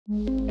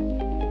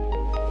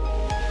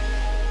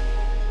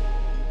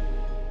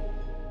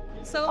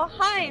So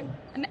hi,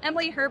 I'm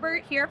Emily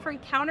Herbert here from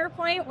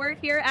Counterpoint. We're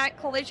here at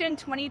Collision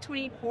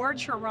 2024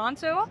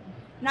 Toronto,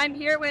 and I'm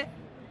here with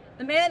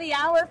the man of the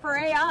hour for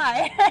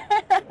AI.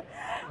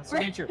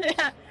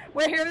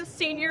 We're here with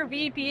Senior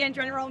VP and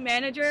General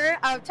Manager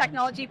of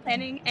Technology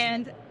Planning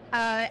and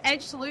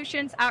Edge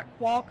Solutions at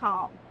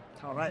Qualcomm.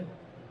 All right.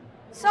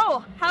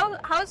 So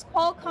how's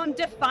Qualcomm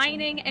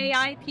defining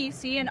AI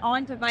PC and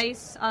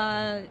on-device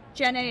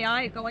Gen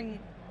AI going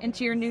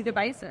into your new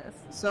devices?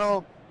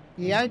 So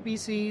AI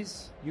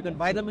PCs, you can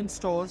buy them in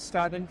stores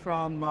starting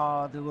from,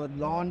 they were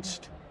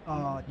launched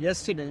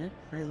yesterday.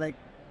 There's like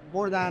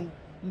more than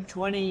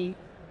 20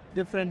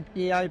 different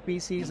AI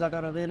PCs that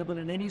are available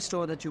in any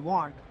store that you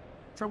want.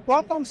 From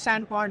Qualcomm's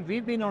standpoint,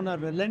 we've been on a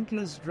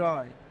relentless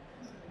drive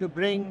to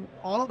bring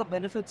all the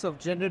benefits of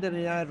generative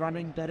AI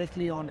running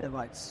directly on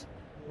device.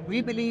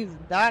 We believe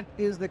that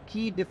is the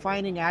key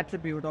defining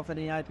attribute of an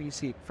AI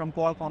PC from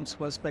Qualcomm's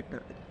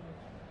perspective.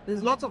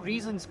 There's lots of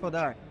reasons for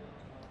that.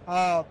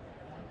 A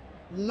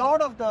lot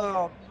of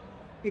the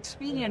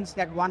experience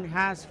that one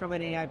has from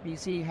an AI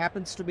PC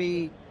happens to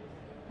be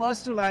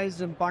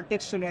personalized and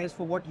contextualized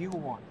for what you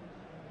want.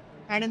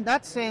 And in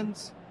that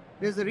sense,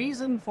 there's a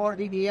reason for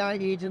the AI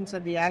agents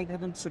and the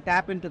algorithms to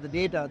tap into the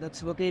data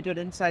that's located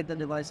inside the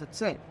device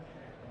itself.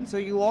 So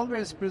you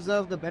always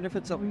preserve the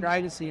benefits of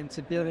privacy and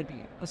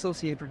security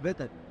associated with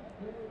it.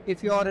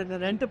 If you're in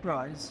an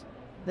enterprise,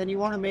 then you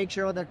want to make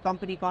sure that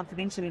company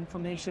confidential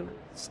information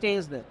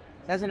stays there,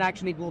 doesn't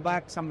actually go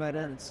back somewhere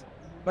else,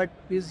 but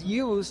is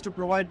used to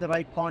provide the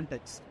right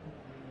context.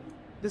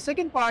 The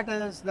second part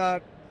is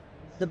that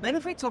the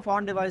benefits of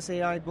on-device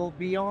AI go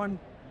beyond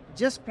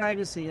just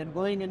privacy and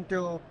going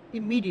into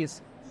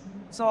immediacy.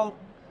 So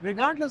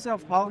regardless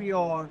of how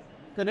your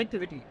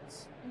connectivity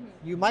is,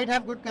 you might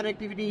have good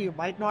connectivity, you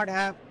might not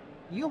have,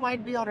 you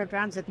might be on a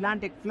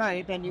transatlantic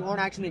flight and you want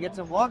to actually get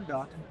some work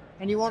done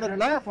and you want to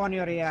rely upon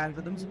your AI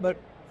algorithms, but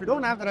if you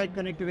don't have the right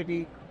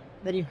connectivity,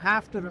 then you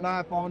have to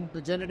rely upon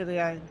the generative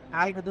AI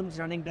algorithms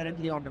running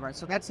directly on device.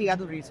 So that's the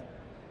other reason.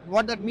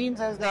 What that means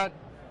is that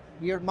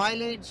your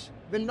mileage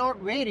will not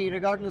vary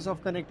regardless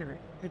of connectivity.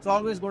 It's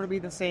always going to be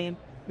the same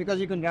because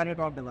you can run it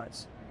on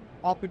device.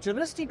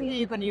 Opportunistically,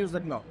 you can use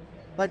the cloud,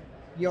 but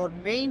your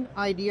main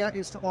idea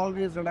is to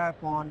always rely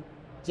upon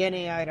Gen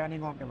AI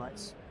running on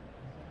device.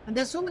 And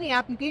there's so many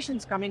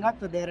applications coming up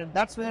there, and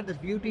that's where the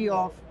beauty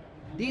of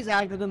these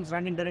algorithms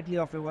running directly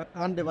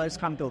on device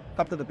come to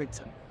the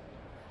picture.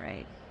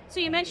 Right. So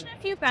you mentioned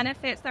a few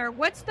benefits there.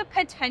 What's the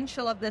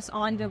potential of this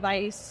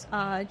on-device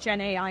Gen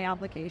AI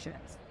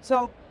applications?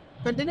 So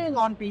continuing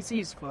on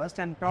PCs first,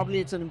 and probably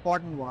it's an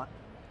important one,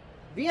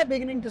 we are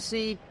beginning to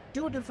see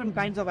two different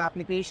kinds of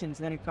applications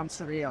when it comes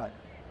to AI,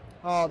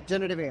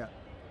 generative AI.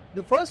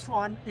 The first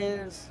one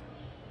is,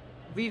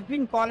 we've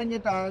been calling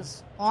it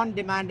as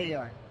on-demand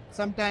AI.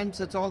 Sometimes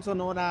it's also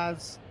known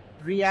as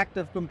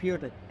reactive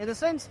computing, in the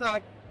sense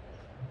that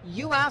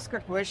you ask a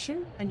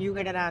question and you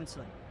get an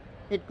answer.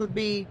 It could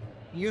be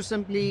you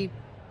simply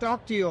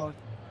talk to your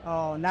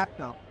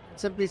laptop,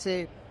 simply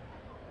say,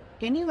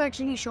 can you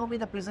actually show me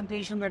the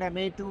presentation that I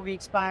made 2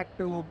 weeks back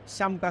to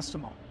some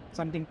customer?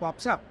 Something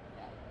pops up.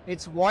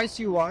 It's voice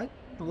UI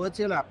towards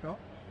your laptop,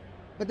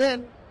 but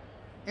then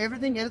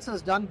everything else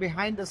is done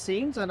behind the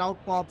scenes and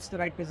out pops the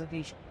right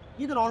presentation.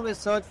 You can always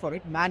search for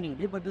it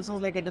manually, but this is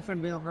like a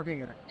different way of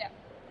looking at it.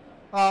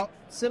 Yeah.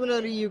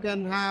 Similarly, you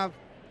can have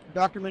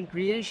document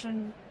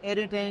creation,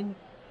 editing,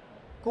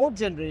 code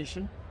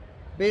generation,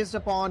 based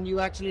upon you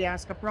actually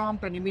ask a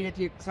prompt and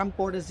immediately some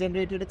code is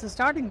generated. It's a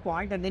starting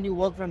point and then you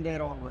work from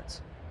there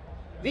onwards.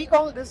 We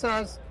call this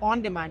as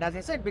on-demand, as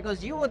I said,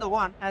 because you were the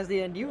one, as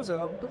the end user,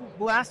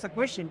 who asked the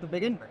question to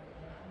begin with.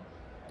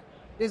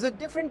 There's a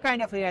different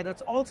kind of AI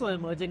that's also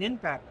emerging in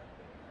parallel,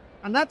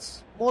 and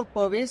that's more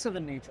pervasive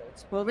in nature.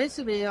 It's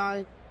pervasive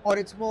AI, or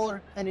it's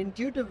more an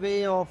intuitive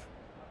way of,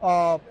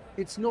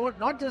 it's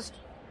not just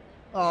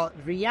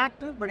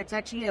reactive, but it's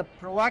actually a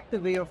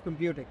proactive way of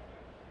computing.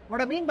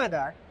 What I mean by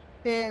that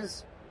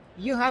is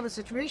you have a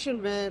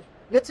situation where,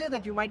 let's say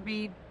that you might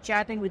be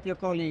chatting with your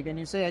colleague and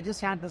you say, I just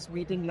had this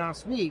meeting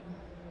last week,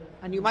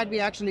 and you might be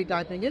actually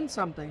typing in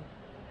something.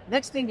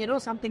 Next thing you know,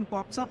 something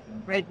pops up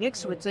right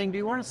next to it saying, do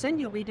you want to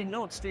send your meeting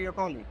notes to your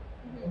colleague?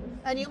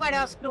 And you might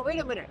ask, no, wait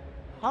a minute.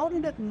 How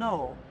did it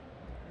know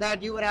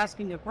that you were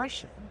asking a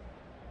question?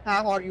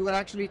 Or you were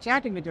actually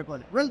chatting with your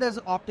colleague? Well, there's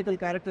optical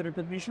character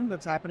recognition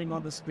that's happening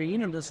on the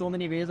screen, and there's so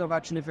many ways of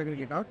actually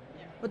figuring it out.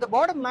 But the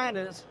bottom line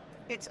is,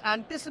 it's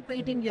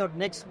anticipating your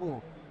next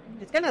move.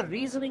 It's kind of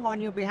reasoning on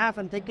your behalf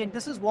and thinking,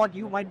 this is what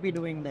you might be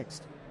doing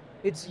next.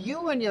 It's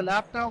you and your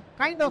laptop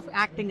kind of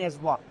acting as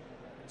one.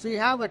 So you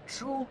have a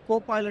true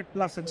Copilot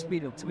Plus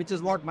experience, which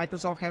is what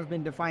Microsoft has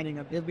been defining,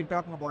 and they've been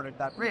talking about it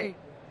that way.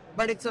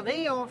 But it's a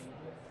way of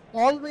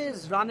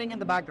always running in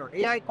the background,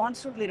 AI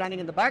constantly running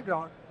in the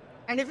background.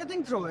 And if you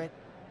think through it,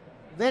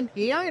 when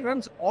AI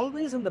runs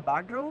always in the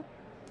background,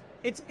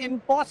 it's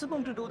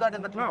impossible to do that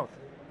in the cloud.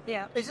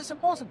 Yeah. It's just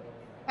impossible.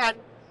 And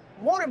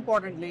more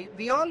importantly,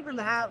 we all will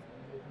have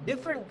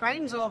different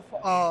kinds of,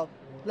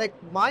 like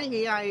my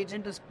AI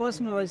agent is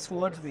personalized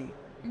towards me.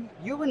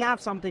 You will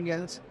have something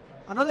else,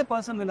 another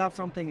person will have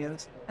something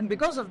else. And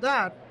because of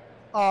that,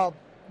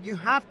 you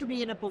have to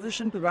be in a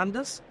position to run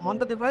this on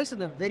the device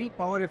in a very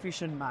power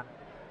efficient manner.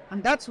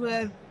 And that's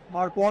where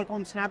our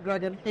Qualcomm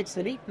Snapdragon X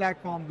Elite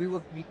platform,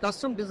 we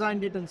custom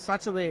designed it in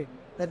such a way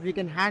that we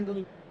can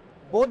handle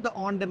both the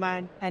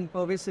on-demand and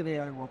pervasive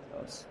AI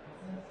workloads.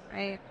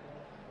 Right.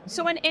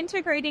 So when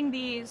integrating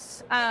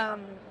these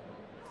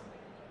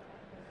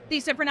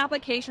different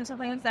applications and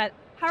things that,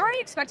 how are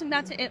you expecting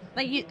that to,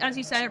 as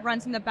you said, it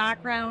runs in the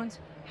background.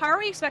 How are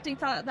we expecting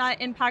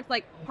that impact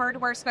like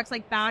hardware specs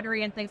like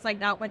battery and things like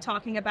that when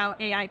talking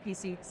about AI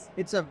PCs?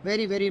 It's a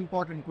very, very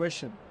important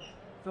question.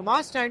 From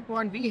our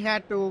standpoint, we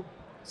had to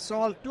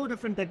solve two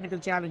different technical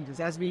challenges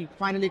as we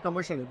finally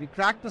commercialized. We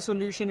cracked the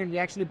solution and we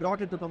actually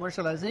brought it to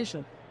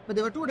commercialization. But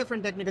there were two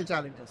different technical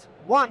challenges.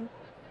 One,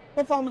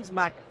 performance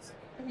matters.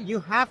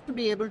 You have to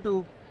be able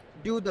to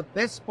do the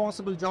best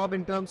possible job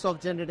in terms of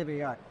generative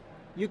AI.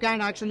 You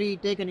can't actually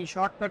take any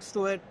shortcuts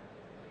to it.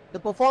 The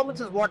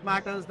performance is what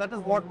matters. That is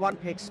what one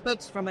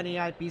expects from an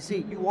AI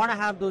PC. You want to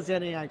have those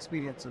GenAI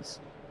experiences.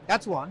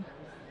 That's one.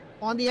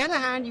 On the other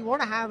hand, you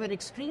want to have an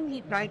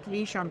extremely tight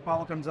leash on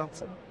power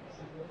consumption.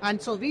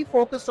 And so we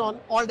focused on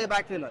all-day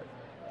battery life.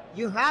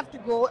 You have to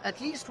go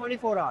at least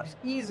 24 hours,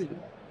 easily.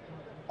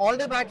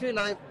 All-day battery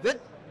life with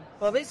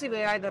pervasive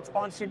AI that's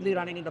constantly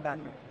running in the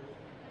background.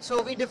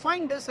 So we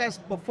defined this as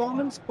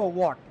performance per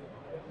watt.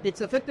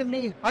 It's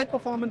effectively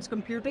high-performance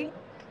computing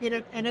in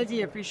an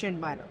energy-efficient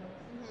manner.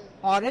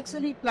 Our X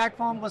Elite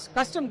platform was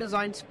custom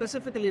designed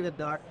specifically with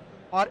that.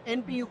 Our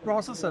NPU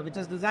processor, which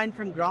is designed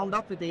from ground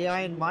up with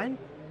AI in mind,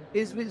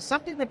 is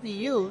something that we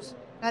use,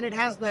 and it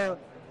has the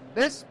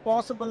best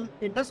possible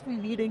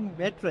industry-leading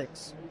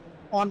metrics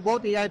on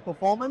both AI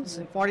performance,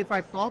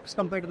 45 TOPS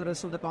compared to the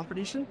rest of the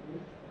competition,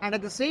 and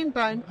at the same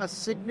time, a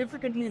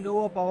significantly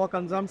lower power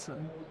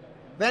consumption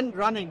when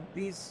running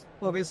these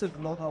pervasive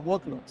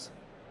workloads.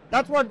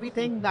 That's what we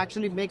think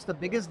actually makes the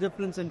biggest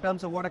difference in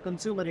terms of what a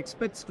consumer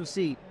expects to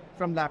see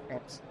from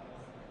laptops.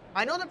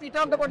 I know that we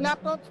talked about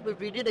laptops, but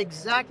we did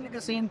exactly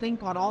the same thing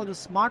on all the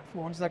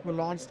smartphones that were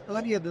launched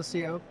earlier this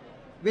year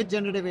with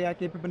generative AI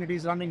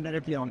capabilities running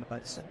directly on the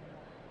device.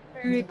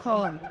 Very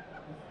cool.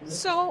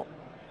 So,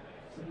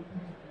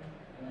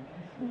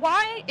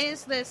 why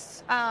is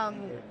this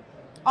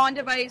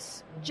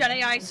on-device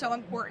GenAI so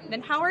important,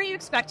 and how are you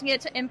expecting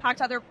it to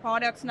impact other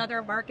products and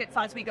other markets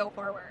as we go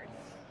forward?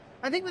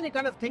 I think when you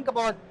kind of think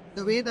about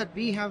the way that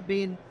we have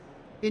been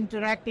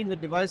interacting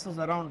with devices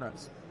around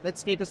us,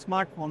 let's take a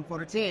smartphone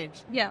for a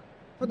change. Yeah.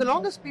 For the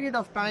longest period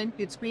of time,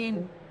 it's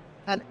been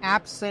an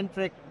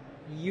app-centric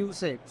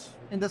usage.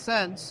 In the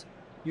sense,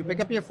 you pick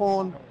up your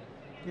phone,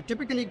 you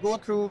typically go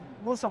through,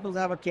 most of us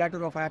have a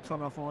clutter of apps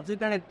on our phones. You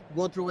kind of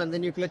go through and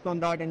then you click on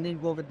that and then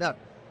go with that.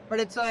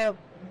 But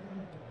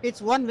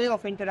it's one way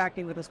of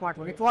interacting with a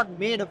smartphone. It's what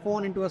made a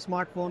phone into a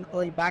smartphone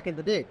early back in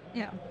the day.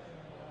 Yeah.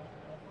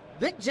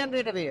 With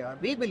generative AI,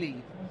 we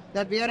believe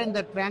that we are in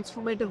that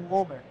transformative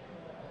moment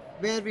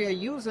where we are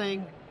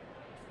using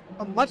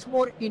a much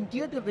more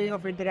intuitive way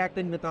of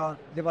interacting with our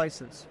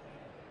devices.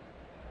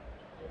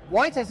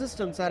 Voice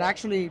assistants are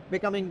actually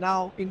becoming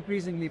now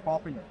increasingly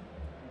popular.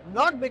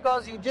 Not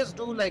because you just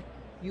do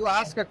you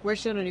ask a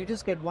question and you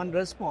just get one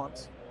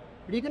response,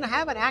 but you can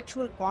have an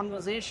actual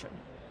conversation.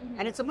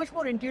 And it's a much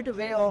more intuitive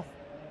way of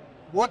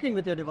working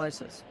with your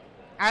devices.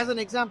 As an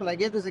example, I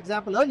gave this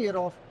example earlier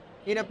of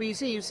in a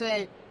PC, you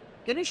say,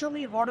 can you show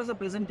me what is the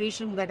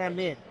presentation that I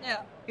made?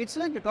 Yeah. It's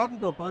like you're talking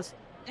to a person.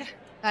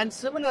 And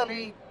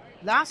similarly,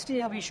 last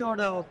year we showed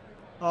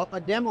a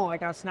demo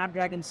at our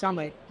Snapdragon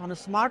Summit on a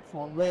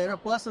smartphone where a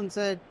person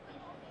said,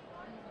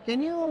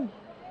 can you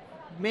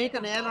make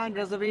an airline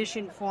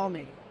reservation for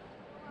me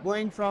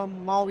going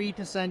from Maui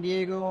to San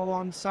Diego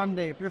on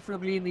Sunday,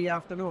 preferably in the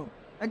afternoon?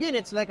 Again,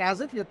 it's like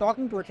as if you're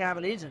talking to a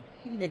travel agent,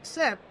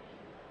 except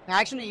it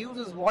actually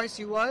uses voice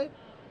UI,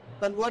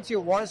 converts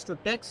your voice to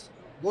text,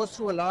 goes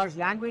through a large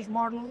language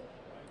model,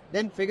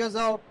 then figures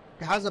out,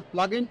 has a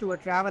plugin to a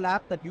travel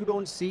app that you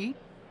don't see,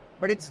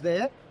 but it's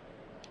there,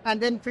 and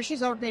then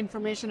fishes out the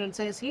information and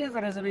says, here's a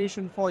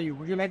reservation for you.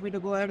 Would you like me to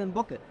go ahead and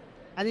book it?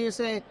 And then you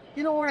say,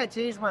 you know what, I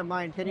changed my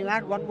mind. Can you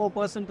add one more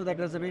person to that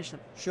reservation?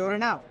 Sure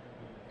enough.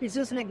 It's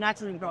just like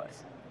natural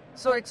voice.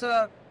 So it's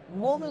a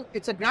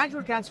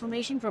gradual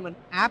transformation from an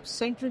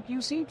app-centric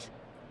usage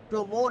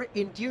to a more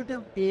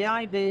intuitive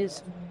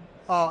AI-based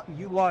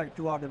UI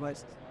to our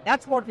devices.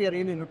 That's what we are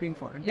really looking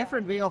for, a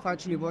different way of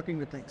actually working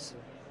with things.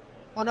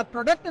 On a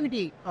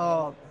productivity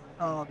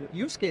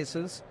use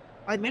cases,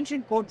 I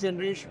mentioned code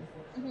generation.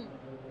 Mm-hmm.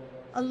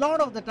 A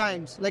lot of the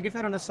times, like if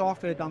you're in a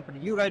software company,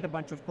 you write a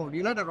bunch of code,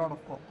 you write a lot of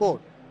code.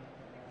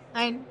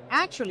 And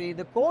actually,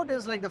 the code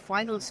is like the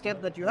final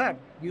step that you have.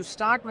 You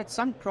start with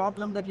some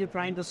problem that you're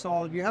trying to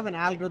solve. You have an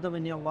algorithm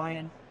in your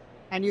mind,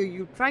 and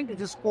you're trying to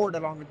just code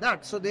along with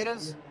that. So there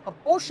is a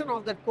portion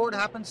of that code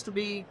happens to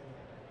be,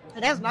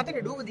 it has nothing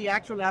to do with the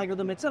actual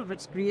algorithm itself.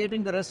 It's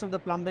creating the rest of the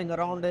plumbing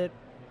around it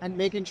and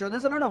making sure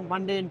there's a lot of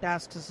mundane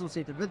tasks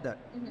associated with that.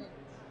 Mm-hmm.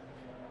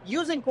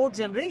 using code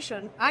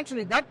generation,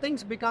 actually that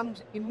things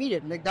becomes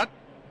immediate. Like that,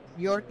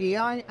 your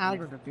AI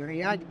algorithm, your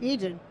AI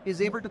agent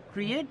is able to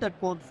create that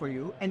code for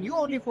you, and you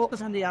only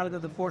focus on the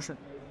algorithm portion.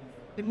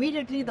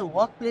 Immediately the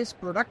workplace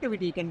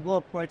productivity can go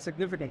up quite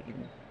significantly.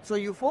 So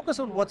you focus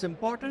on what's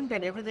important,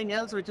 and everything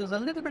else, which is a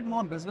little bit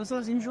more business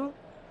as usual,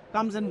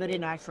 comes in very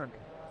naturally.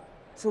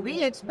 So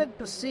we expect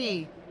to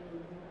see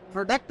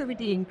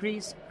productivity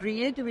increase,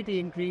 creativity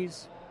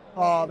increase,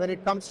 when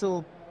it comes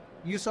to,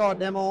 you saw a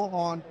demo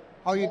on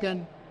how you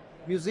can,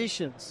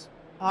 musicians,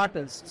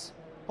 artists,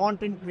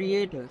 content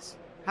creators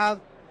have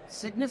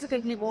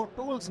significantly more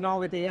tools now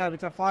with AI,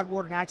 which are far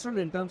more natural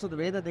in terms of the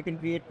way that they can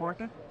create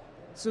content.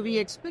 So we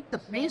expect the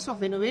pace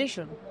of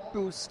innovation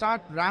to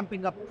start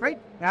ramping up quite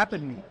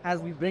rapidly as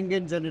we bring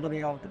in generative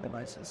AI to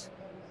devices.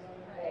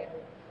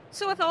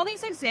 So with all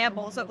these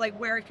examples of like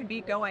where it could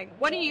be going,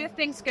 what do you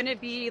think is going to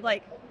be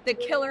like the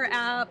killer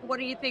app? What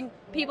do you think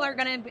people are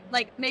going to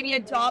like maybe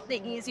adopt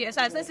the easiest?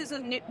 As this is a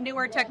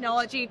newer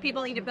technology,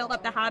 people need to build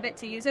up the habit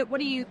to use it. What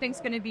do you think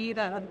is going to be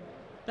the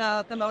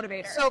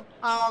motivator? So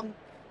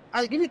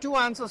I'll give you two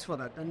answers for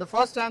that. And the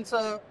first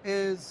answer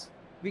is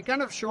we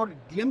kind of showed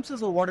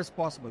glimpses of what is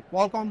possible.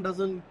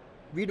 Qualcomm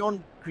we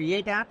don't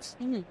create apps.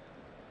 Mm-hmm.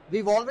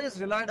 We've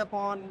always relied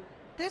upon,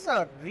 there's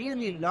a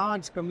really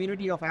large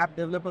community of app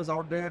developers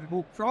out there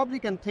who probably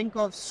can think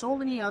of so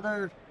many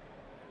other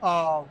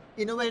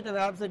innovative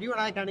apps that you and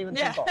I can't even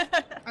think of.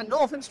 And no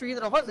offense to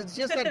either of us, it's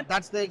just that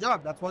that's their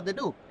job, that's what they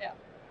do. Yeah.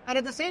 And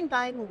at the same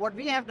time, what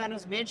we have done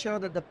is made sure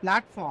that the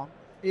platform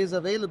is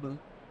available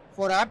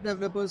for app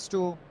developers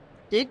to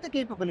take the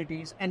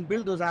capabilities and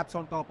build those apps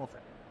on top of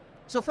it.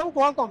 So from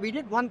Qualcomm, we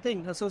did one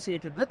thing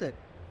associated with it,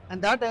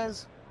 and that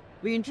is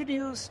we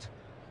introduced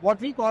what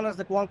we call as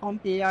the Qualcomm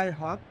AI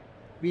Hub.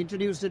 We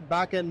introduced it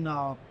back in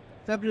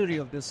February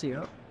of this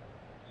year.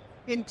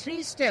 In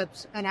 3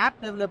 steps, an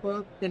app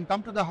developer can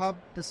come to the hub.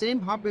 The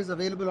same hub is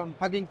available on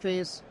Hugging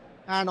Face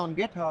and on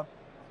GitHub.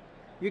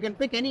 You can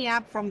pick any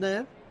app from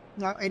there,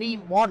 any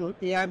model,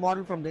 AI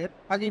model from there.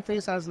 Hugging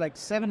Face has like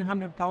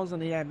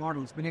 700,000 AI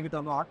models, believe it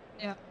or not.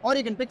 Yeah. Or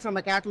you can pick from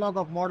a catalog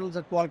of models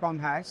that Qualcomm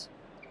has.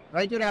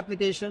 Write your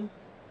application.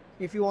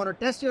 If you want to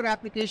test your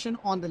application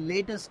on the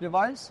latest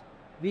device,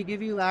 we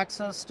give you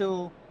access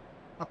to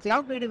a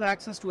cloud-native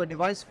access to a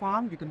device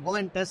farm. You can go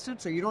and test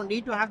it. So you don't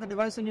need to have the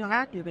device in your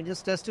hand. You can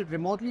just test it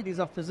remotely. These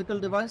are physical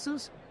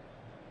devices.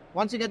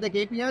 Once you get the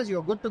KPIs,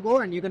 you're good to go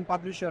and you can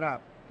publish your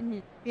app. Mm-hmm.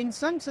 In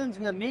some sense,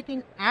 we are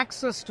making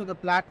access to the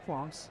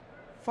platforms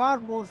far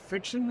more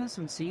frictionless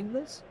and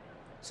seamless.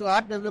 So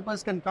app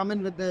developers can come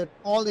in with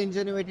all the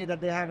ingenuity that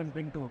they have and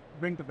bring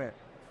to bear.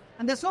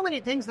 And there's so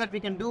many things that we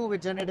can do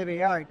with generative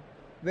AI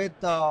with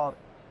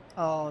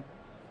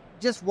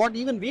just what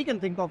even we can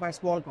think of as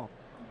Qualcomm.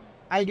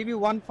 I'll give you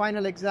one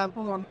final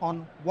example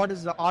on what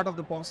is the art of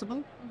the possible.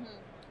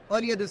 Mm-hmm.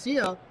 Earlier this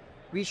year,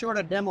 we showed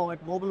a demo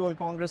at Mobile World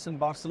Congress in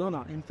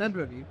Barcelona in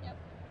February,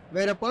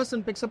 where a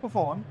person picks up a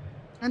phone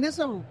and there's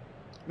some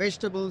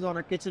vegetables on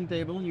a kitchen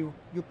table. You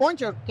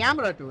point your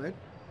camera to it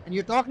and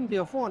you're talking to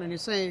your phone and you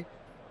say,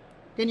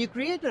 can you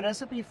create a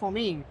recipe for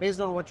me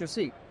based on what you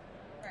see?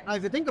 Right. Now,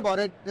 if you think about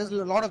it, there's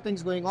a lot of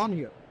things going on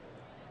here.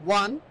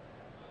 One,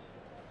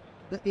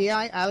 the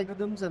AI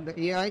algorithms and the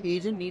AI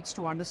agent needs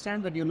to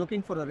understand that you're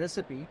looking for a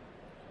recipe.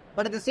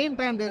 But at the same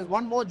time, there's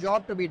one more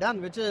job to be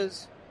done, which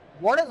is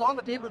what is on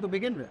the table to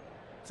begin with.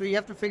 So you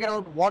have to figure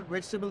out what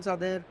vegetables are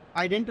there,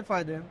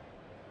 identify them,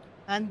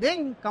 and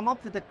then come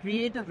up with a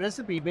creative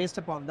recipe based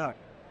upon that.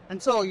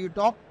 And so you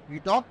talk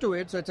to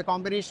it. So it's a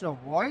combination of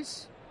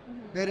voice,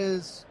 there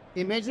is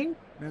imaging,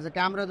 there's a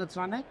camera that's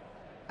running,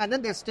 and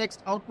then there's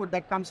text output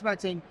that comes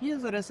back saying,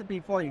 here's a recipe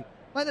for you.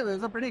 By the way,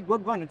 it's a pretty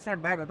good one. It's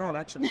not bad at all,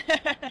 actually.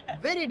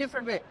 Very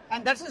different way.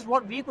 And that is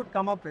what we could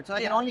come up with. So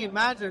I can only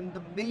imagine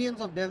the millions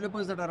of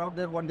developers that are out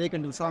there, what they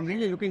can do. So I'm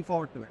really looking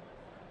forward to it.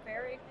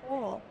 Very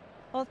cool.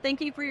 Well,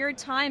 thank you for your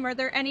time. Are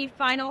there any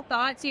final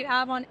thoughts you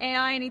have on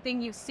AI? Anything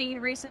you've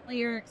seen recently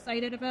you're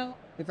excited about?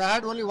 If I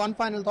had only one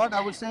final thought, I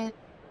would say,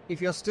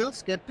 if you're still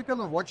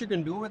skeptical of what you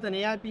can do with an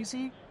AI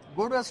PC,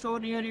 go to a store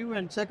near you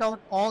and check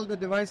out all the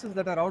devices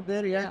that are out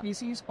there, AI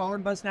PCs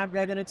powered by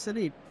Snapdragon X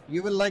Elite.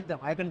 You will like them.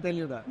 I can tell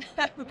you that.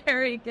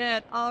 Very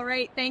good. All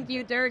right. Thank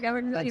you, Durga. We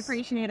really Thanks.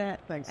 appreciate it.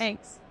 Thanks.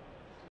 Thanks.